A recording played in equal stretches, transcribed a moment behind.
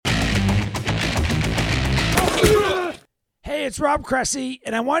Hey, it's Rob Cressy,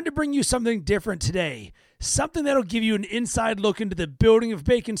 and I wanted to bring you something different today. Something that'll give you an inside look into the building of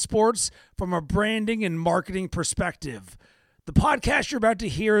Bacon Sports from a branding and marketing perspective. The podcast you're about to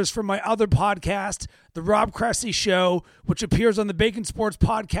hear is from my other podcast, The Rob Cressy Show, which appears on the Bacon Sports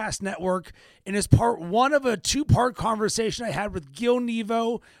Podcast Network and is part one of a two-part conversation I had with Gil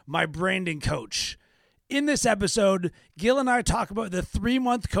Nevo, my branding coach. In this episode, Gil and I talk about the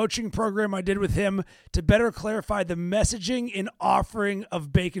 3-month coaching program I did with him to better clarify the messaging and offering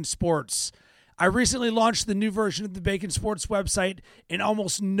of Bacon Sports. I recently launched the new version of the Bacon Sports website, and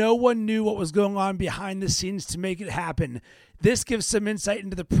almost no one knew what was going on behind the scenes to make it happen. This gives some insight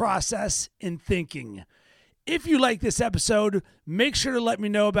into the process and thinking. If you like this episode, make sure to let me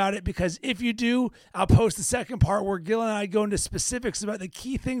know about it, because if you do, I'll post the second part where Gil and I go into specifics about the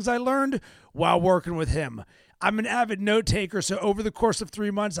key things I learned while working with him. I'm an avid note taker, so over the course of 3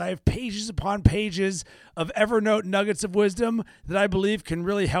 months, I have pages upon pages of Evernote nuggets of wisdom that I believe can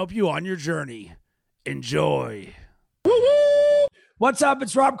really help you on your journey. Enjoy. What's up?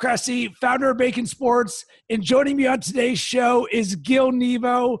 It's Rob Cressy, founder of Bacon Sports, and joining me on today's show is Gil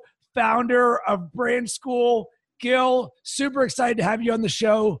Nevo, founder of Brand School. Gil, super excited to have you on the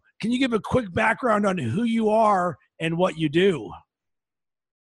show. Can you give a quick background on who you are and what you do?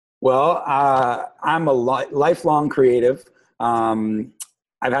 Well, I'm a lifelong creative. I've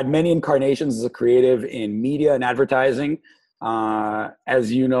had many incarnations as a creative in media and advertising. As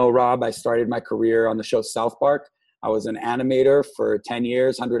you know, Rob, I started my career on the show South Park. I was an animator for 10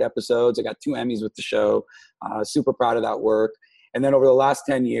 years, 100 episodes. I got 2 Emmys with the show. Super proud of that work. And then over the last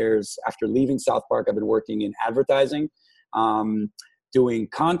 10 years, after leaving South Park, I've been working in advertising, doing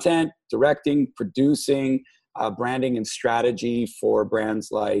content, directing, producing, branding and strategy for brands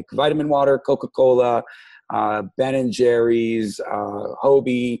like Vitamin Water, Coca-Cola, Ben & Jerry's,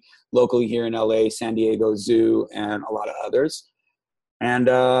 Hobie, locally here in LA, San Diego Zoo, and a lot of others. And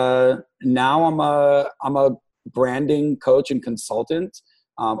now I'm a branding coach and consultant.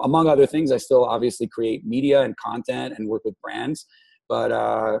 Among other things, I still obviously create media and content and work with brands, but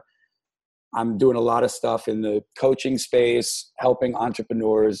I'm doing a lot of stuff in the coaching space, helping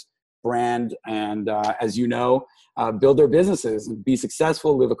entrepreneurs brand and, as you know, build their businesses and be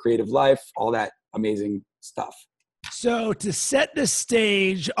successful, live a creative life, all that amazing stuff. So to set the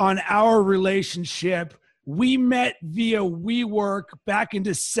stage on our relationship, we met via WeWork back in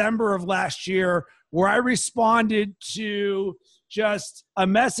December of last year, where I responded to just a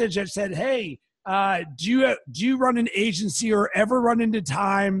message that said, hey, do you run an agency or ever run into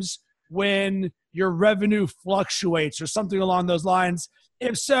times when your revenue fluctuates or something along those lines?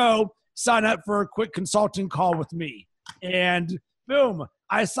 If so, sign up for a quick consulting call with me. And boom,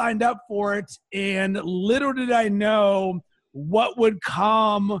 I signed up for it. And little did I know what would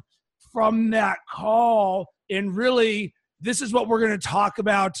come from that call. And really, this is what we're going to talk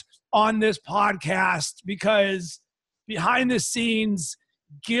about on this podcast, because behind the scenes,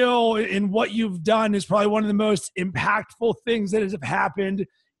 Gil, and what you've done is probably one of the most impactful things that has happened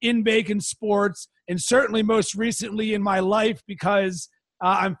in Bacon Sports, and certainly most recently in my life, because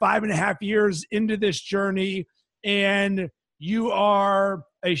I'm 5.5 years into this journey, and you are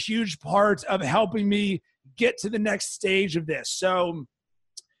a huge part of helping me get to the next stage of this. So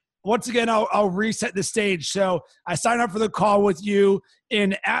once again, I'll reset the stage. So I signed up for the call with you,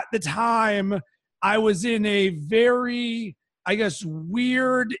 and at the time, I was in a very, I guess,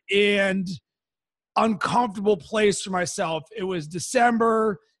 weird and uncomfortable place for myself. It was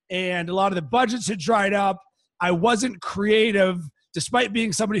December, and a lot of the budgets had dried up. I wasn't creative, despite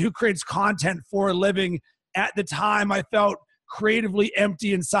being somebody who creates content for a living. At the time, I felt creatively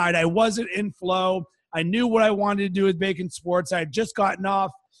empty inside. I wasn't in flow. I knew what I wanted to do with Bacon Sports. I had just gotten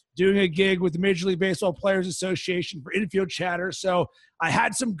off doing a gig with the Major League Baseball Players Association for Infield Chatter. So I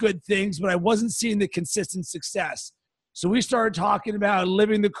had some good things, but I wasn't seeing the consistent success. So we started talking about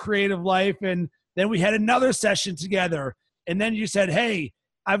living the creative life, and then we had another session together. And then you said, hey,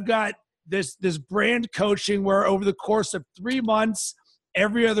 I've got this brand coaching where over the course of 3 months,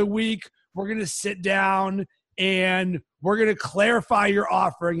 every other week, we're going to sit down and we're going to clarify your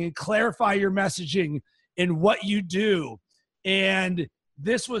offering and clarify your messaging and what you do. And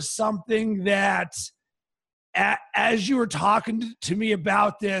this was something that, as you were talking to me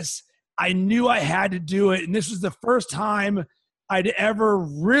about this, I knew I had to do it. And this was the first time I'd ever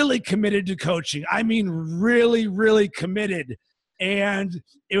really committed to coaching. I mean, really, really committed. And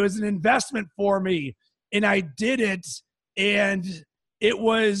it was an investment for me. And I did it. And it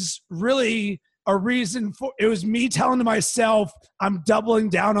was really a reason for, it was me telling to myself, I'm doubling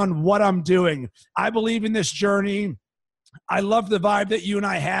down on what I'm doing. I believe in this journey. I love the vibe that you and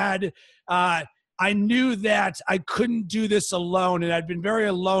I had. I knew that I couldn't do this alone, and I'd been very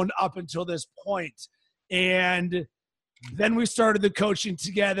alone up until this point. And then we started the coaching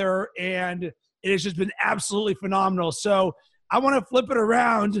together, and it has just been absolutely phenomenal. So I want to flip it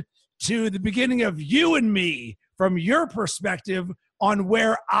around to the beginning of you and me from your perspective on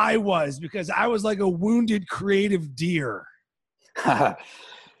where I was, because I was like a wounded creative deer.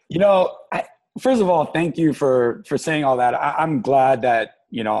 First of all, thank you for saying all that. I'm glad that,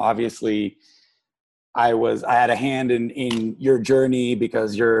 obviously I had a hand in your journey,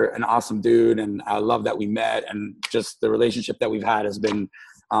 because you're an awesome dude, and I love that we met, and just the relationship that we've had has been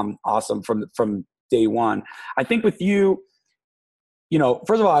awesome from day one. I think with you,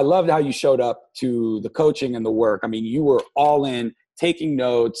 first of all, I loved how you showed up to the coaching and the work. I mean, you were all in, taking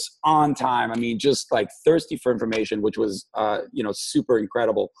notes on time. I mean, just like thirsty for information, which was, super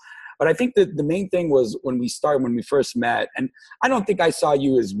incredible. But I think that the main thing was when we first met, and I don't think I saw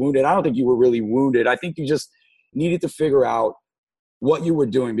you as wounded. I don't think you were really wounded. I think you just needed to figure out what you were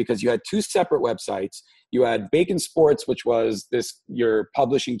doing, because you had two separate websites. You had Bacon Sports, which was your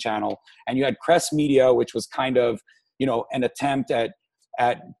publishing channel, and you had Crest Media, which was kind of, an attempt at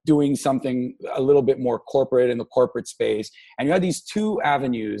doing something a little bit more corporate in the corporate space. And you had these two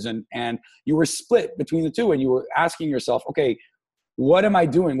avenues, and you were split between the two, and you were asking yourself, okay, what am I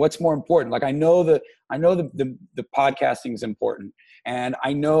doing? What's more important? Like, I know the podcasting is important. And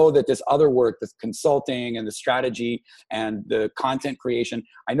I know that this other work, the consulting and the strategy and the content creation,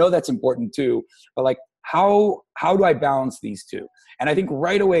 I know that's important too. But like, how do I balance these two? And I think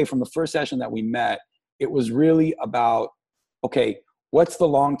right away from the first session that we met, it was really about, okay, what's the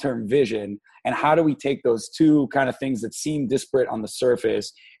long-term vision, and how do we take those two kind of things that seem disparate on the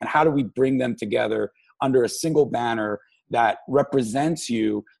surface, and how do we bring them together under a single banner that represents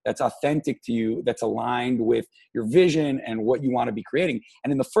you, that's authentic to you, that's aligned with your vision and what you want to be creating.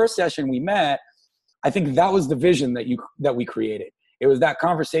 And in the first session we met, I think that was the vision that we created. It was that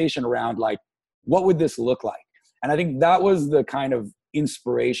conversation around like, what would this look like? And I think that was the kind of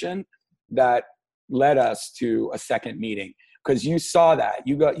inspiration that led us to a second meeting, because you saw that.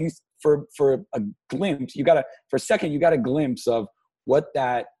 For a glimpse, you got a glimpse of what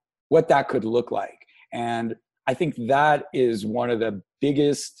that could look like. And I think that is one of the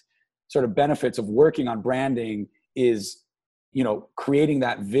biggest sort of benefits of working on branding is, creating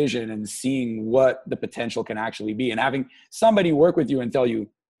that vision and seeing what the potential can actually be, and having somebody work with you and tell you,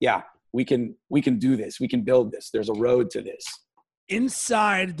 yeah, we can do this. We can build this. There's a road to this.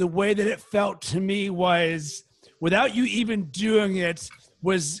 Inside, the way that it felt to me was, without you even doing it,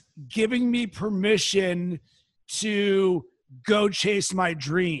 was giving me permission to go chase my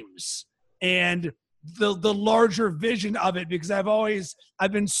dreams and the larger vision of it, because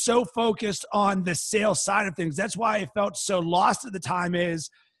I've been so focused on the sales side of things. That's why I felt so lost at the time, is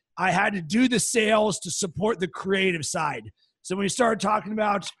I had to do the sales to support the creative side. So when we started talking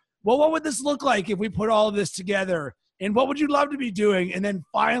about, well, what would this look like if we put all of this together? And what would you love to be doing? And then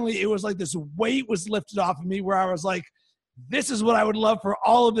finally, it was like this weight was lifted off of me, where I was like, this is what I would love for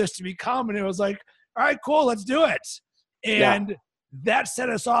all of this to become. And it was like, all right, cool, let's do it. And that set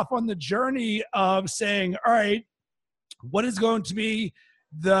us off on the journey of saying, all right, what is going to be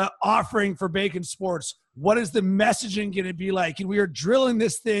the offering for Bacon Sports? What is the messaging going to be like? And we are drilling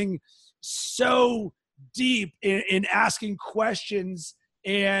this thing so deep in asking questions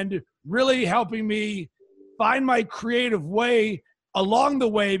and really helping me find my creative way along the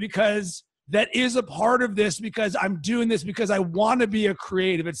way, because that is a part of this, because I'm doing this because I want to be a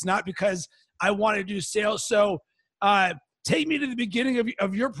creative. It's not because I want to do sales. So take me to the beginning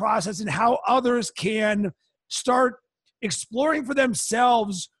of your process and how others can start exploring for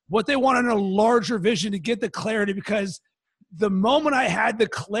themselves what they want in a larger vision to get the clarity, because the moment I had the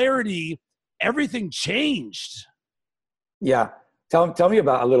clarity, everything changed. Yeah. Tell me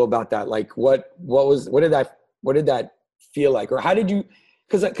a little about that. Like what did that feel like? Or how did you,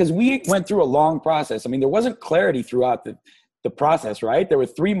 because we went through a long process. I mean, there wasn't clarity throughout the process, right? There were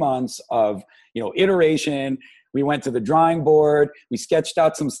 3 months of, iteration. We went to the drawing board, we sketched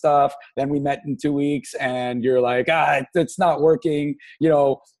out some stuff, then we met in 2 weeks, and you're like, it's not working.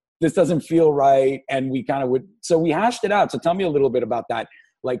 This doesn't feel right. And we kind of so we hashed it out. So tell me a little bit about that.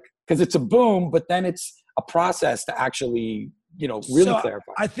 Like, because it's a boom, but then it's a process to actually, really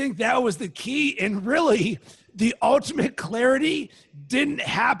clarify. I think that was the key. And really, the ultimate clarity didn't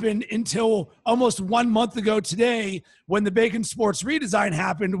happen until almost 1 month ago today, when the Bacon Sports redesign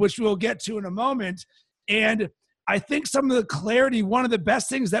happened, which we'll get to in a moment. And I think some of the clarity, one of the best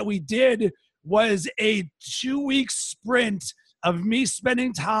things that we did was a 2-week sprint of me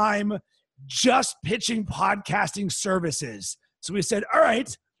spending time just pitching podcasting services. So we said, all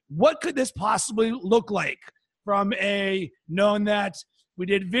right, what could this possibly look like from a known that we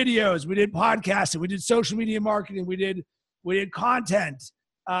did videos, we did podcasting, we did social media marketing, we did content,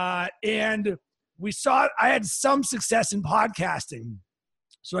 and we saw I had some success in podcasting.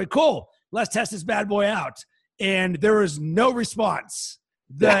 So cool, let's test this bad boy out. And there was no response.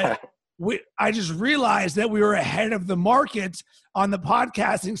 I just realized that we were ahead of the market on the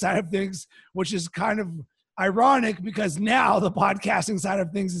podcasting side of things, which is kind of ironic because now the podcasting side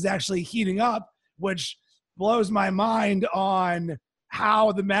of things is actually heating up, which blows my mind on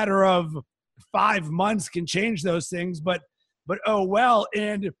how the matter of 5 months can change those things. But oh well.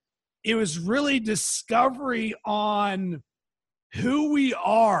 And it was really discovery on who we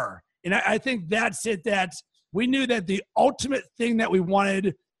are. And I think that's it, that we knew that the ultimate thing that we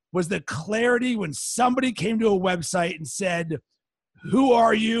wanted was the clarity when somebody came to a website and said, who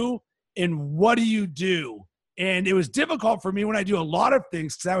are you and what do you do? And it was difficult for me when I do a lot of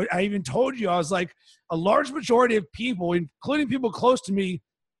things, because I even told you, I was like, a large majority of people, including people close to me,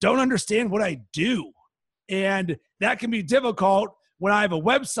 don't understand what I do. And that can be difficult when I have a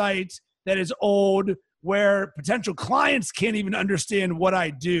website that is old, where potential clients can't even understand what I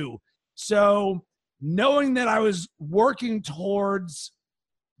do. So knowing that I was working towards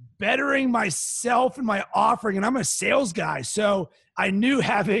bettering myself and my offering, and I'm a sales guy, so I knew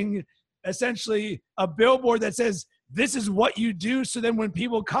having essentially a billboard that says, this is what you do. So then when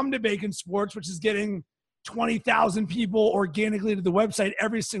people come to Bacon Sports, which is getting 20,000 people organically to the website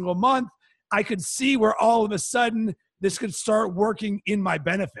every single month, I could see where all of a sudden this could start working in my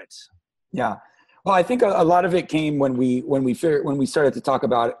benefit. Yeah. Well, I think a lot of it came when we started to talk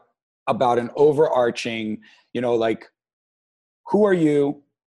about an overarching, like, who are you?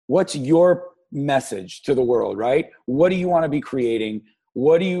 What's your message to the world, right? What do you want to be creating?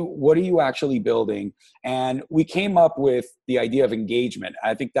 What are you actually building? And we came up with the idea of engagement.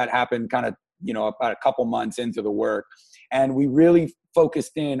 I think that happened kind of, about a couple months into the work. And we really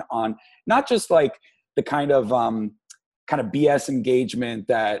focused in on not just like the kind of BS engagement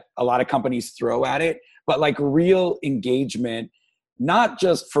that a lot of companies throw at it, but like real engagement, not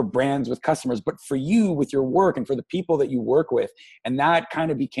just for brands with customers, but for you with your work and for the people that you work with. And that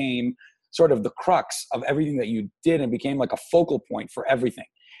kind of became sort of the crux of everything that you did and became like a focal point for everything.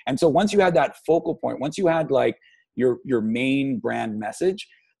 And so once you had that focal point, once you had like your main brand message,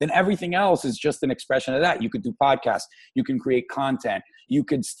 then everything else is just an expression of that. You could do podcasts, you can create content, you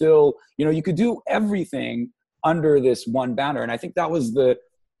could still, you could do everything under this one banner. And I think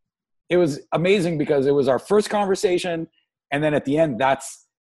it was amazing because it was our first conversation. And then at the end, that's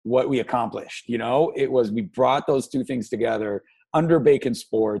what we accomplished. We brought those two things together under Bacon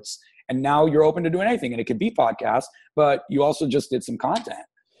Sports. And now you're open to doing anything. And it could be podcasts, but you also just did some content.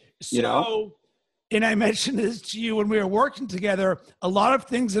 And I mentioned this to you when we were working together, a lot of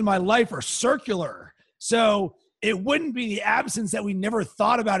things in my life are circular. So it wouldn't be the absence that we never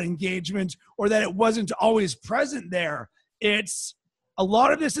thought about engagement or that it wasn't always present there. It's a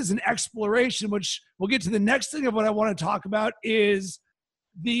lot of this is an exploration, which we'll get to the next thing of what I want to talk about is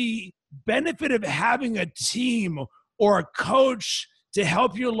the benefit of having a team or a coach to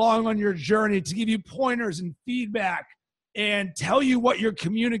help you along on your journey, to give you pointers and feedback and tell you what you're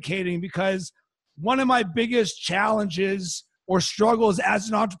communicating. Because one of my biggest challenges or struggles as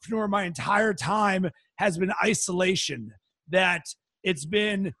an entrepreneur my entire time has been isolation. That it's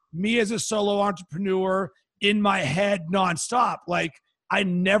been me as a solo entrepreneur in my head nonstop. Like I've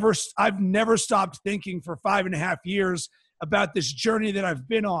never stopped thinking for 5.5 years about this journey that I've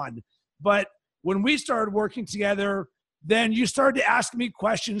been on. But when we started working together, then you started to ask me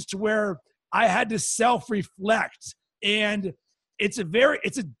questions to where I had to self-reflect. And it's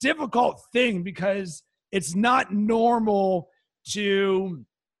a difficult thing because it's not normal to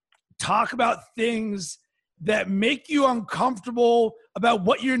talk about things that make you uncomfortable about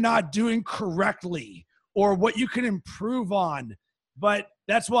what you're not doing correctly or what you can improve on. But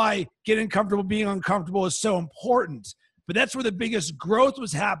that's why getting comfortable being uncomfortable is so important. But that's where the biggest growth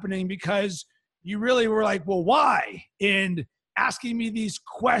was happening, because you really were like, well, why? And asking me these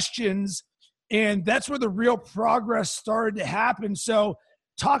questions. And that's where the real progress started to happen. So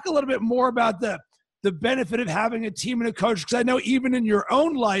talk a little bit more about the benefit of having a team and a coach, because I know even in your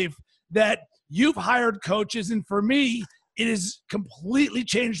own life that you've hired coaches. And for me, it has completely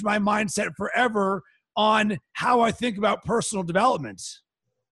changed my mindset forever on how I think about personal development.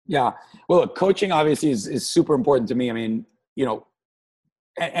 Yeah. Well, look, coaching obviously is super important to me. I mean,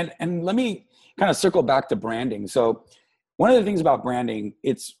 and let me kind of circle back to branding. So one of the things about branding,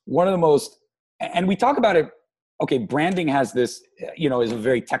 it's one of the most, and we talk about it, okay, branding has this, is a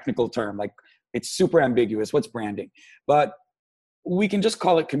very technical term, like it's super ambiguous. What's branding? But we can just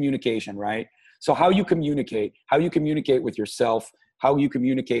call it communication, right? So how you communicate with yourself, how you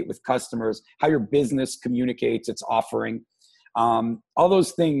communicate with customers, how your business communicates its offering. All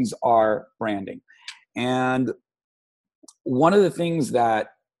those things are branding. And one of the things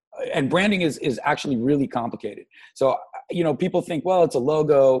and branding is actually really complicated. So, people think, well, it's a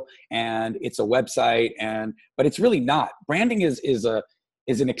logo and it's a website, but it's really not. Branding is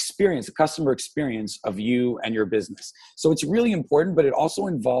an experience, a customer experience of you and your business. So it's really important, but it also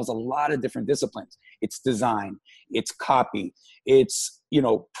involves a lot of different disciplines. It's design, it's copy, it's,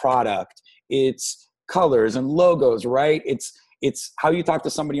 product, it's colors and logos, right? It's how you talk to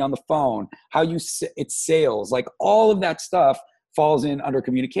somebody on the phone, it's sales, like all of that stuff falls in under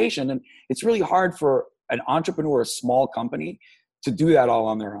communication. And it's really hard for an entrepreneur, a small company, to do that all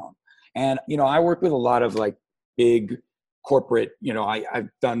on their own. And, I work with a lot of like big corporate, I've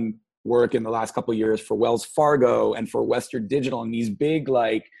done work in the last couple of years for Wells Fargo and for Western Digital and these big,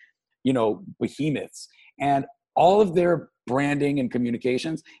 like, behemoths, and all of their branding and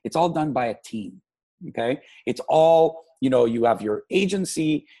communications, it's all done by a team. Okay. It's all, you have your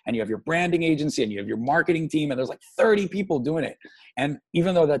agency and you have your branding agency and you have your marketing team, and there's like 30 people doing it. And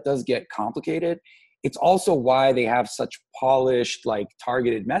even though that does get complicated, it's also why they have such polished, like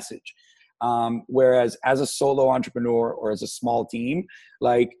targeted message. Whereas as a solo entrepreneur or as a small team,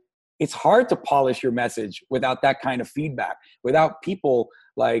 like it's hard to polish your message without that kind of feedback, without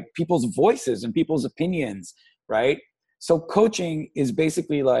people's voices and people's opinions, right? So coaching is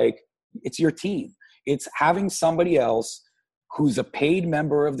basically like, it's your team. It's having somebody else who's a paid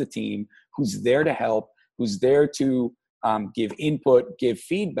member of the team, who's there to help, who's there to give input, give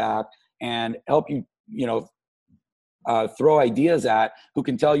feedback, and help you, throw ideas at, who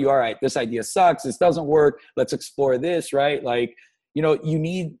can tell you, all right, this idea sucks, this doesn't work, let's explore this, right? Like, you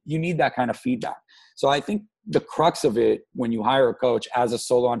need that kind of feedback. So I think the crux of it when you hire a coach as a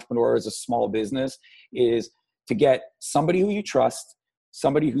solo entrepreneur, as a small business, is to get somebody who you trust,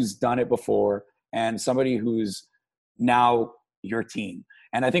 somebody who's done it before, and somebody who's now your team.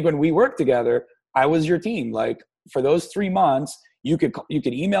 And I think when we worked together, I was your team. Like for those 3 months, you could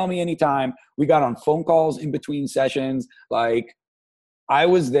email me anytime. We got on phone calls in between sessions. Like I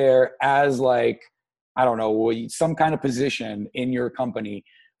was there as like, I don't know, some kind of position in your company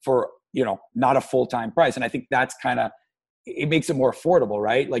for, not a full-time price. And I think that's it makes it more affordable,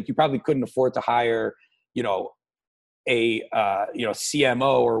 right? Like you probably couldn't afford to hire, a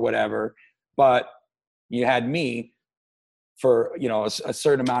CMO or whatever, but you had me for, a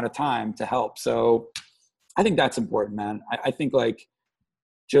certain amount of time to help. So I think that's important, man. I think like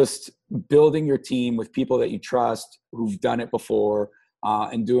just building your team with people that you trust, who've done it before,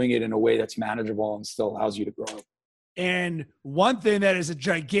 and doing it in a way that's manageable and still allows you to grow. And one thing that is a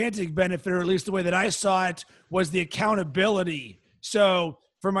gigantic benefit, or at least the way that I saw it, was the accountability. So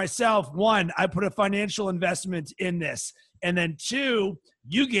for myself, one, I put a financial investment in this. And then two,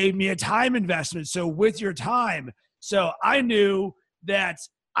 you gave me a time investment. So with your time, so I knew that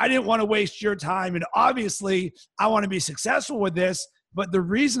I didn't want to waste your time. And obviously I want to be successful with this. But the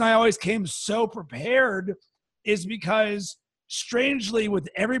reason I always came so prepared is because strangely, with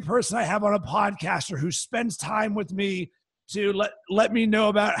every person I have on a podcast or who spends time with me to let me know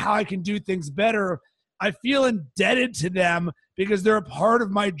about how I can do things better, I feel indebted to them because they're a part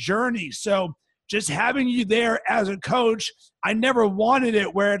of my journey. So just having you there as a coach, I never wanted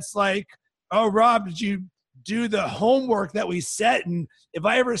it where it's like, oh, Rob, did you do the homework that we set? And if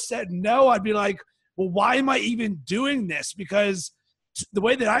I ever said no, I'd be like, well, why am I even doing this? Because the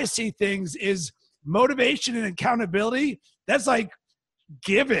way that I see things is motivation and accountability. That's like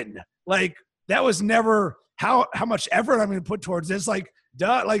given. Like that was never how much effort I'm going to put towards this. Like,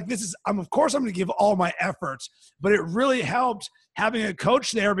 duh, like this is, of course I'm going to give all my efforts, but it really helped having a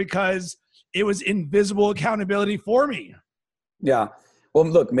coach there because it was invisible accountability for me. Yeah. Well,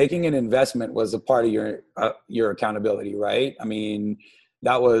 look, making an investment was a part of your accountability, right? I mean,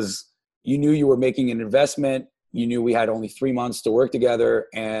 you knew you were making an investment. You knew we had only 3 months to work together,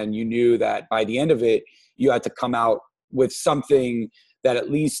 and you knew that by the end of it, you had to come out with something that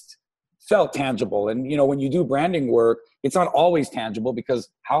at least felt tangible. And, when you do branding work, it's not always tangible because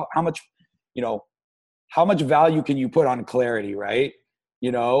how much value can you put on clarity, right?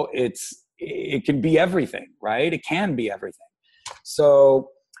 It can be everything, right? It can be everything. So,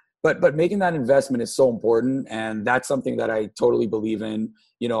 but making that investment is so important. And that's something that I totally believe in.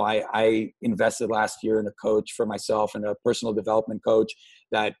 I invested last year in a coach for myself and a personal development coach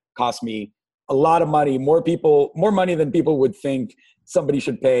that cost me a lot of money, more money than people would think somebody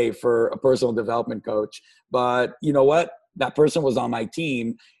should pay for a personal development coach. But you know what? That person was on my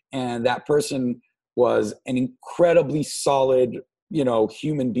team, and that person was an incredibly solid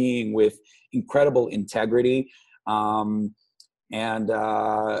human being with incredible integrity.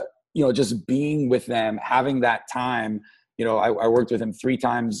 Just being with them, having that time. I worked with him 3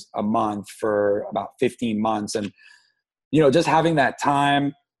 times a month for about 15 months. And, just having that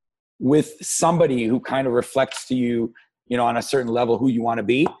time with somebody who kind of reflects to you, on a certain level, who you want to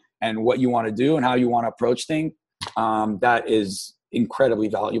be and what you want to do and how you want to approach things, that is incredibly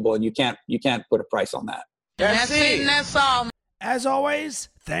valuable. And you can't put a price on that. That's it. That's all. As always,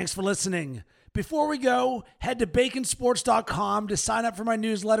 thanks for listening. Before we go, head to baconsports.com to sign up for my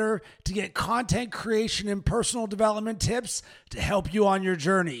newsletter to get content creation and personal development tips to help you on your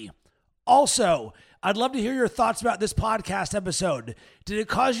journey. Also, I'd love to hear your thoughts about this podcast episode. Did it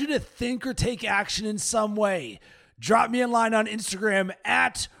cause you to think or take action in some way? Drop me a line on Instagram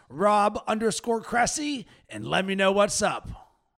at Rob_Cressy and let me know what's up.